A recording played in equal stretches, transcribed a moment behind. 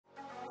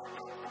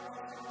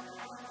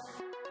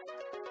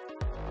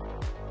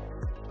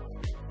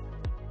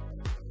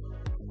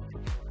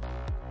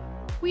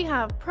We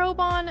have Pro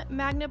Bond,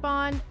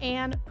 Magnabond,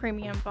 and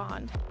Premium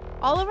Bond.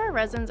 All of our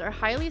resins are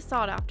highly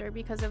sought after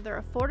because of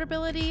their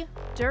affordability,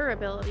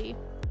 durability,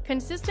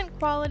 consistent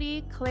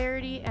quality,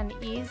 clarity, and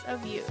ease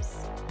of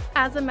use.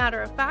 As a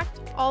matter of fact,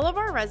 all of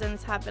our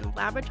resins have been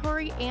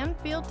laboratory and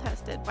field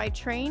tested by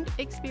trained,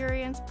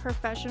 experienced,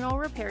 professional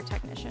repair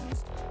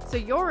technicians, so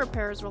your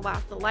repairs will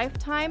last the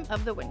lifetime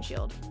of the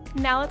windshield.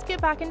 Now let's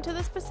get back into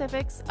the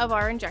specifics of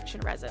our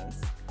injection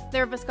resins.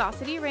 Their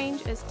viscosity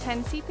range is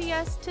 10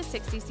 CPS to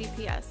 60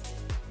 CPS.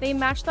 They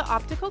match the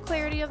optical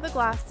clarity of the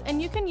glass,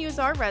 and you can use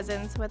our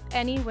resins with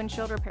any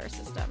windshield repair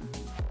system.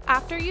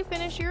 After you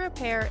finish your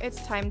repair,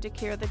 it's time to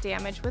cure the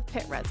damage with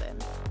pit resin.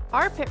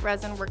 Our pit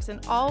resin works in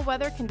all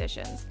weather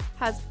conditions,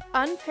 has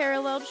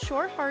unparalleled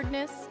short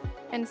hardness,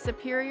 and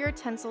superior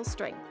tensile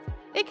strength.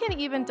 It can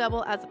even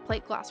double as a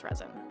plate glass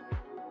resin.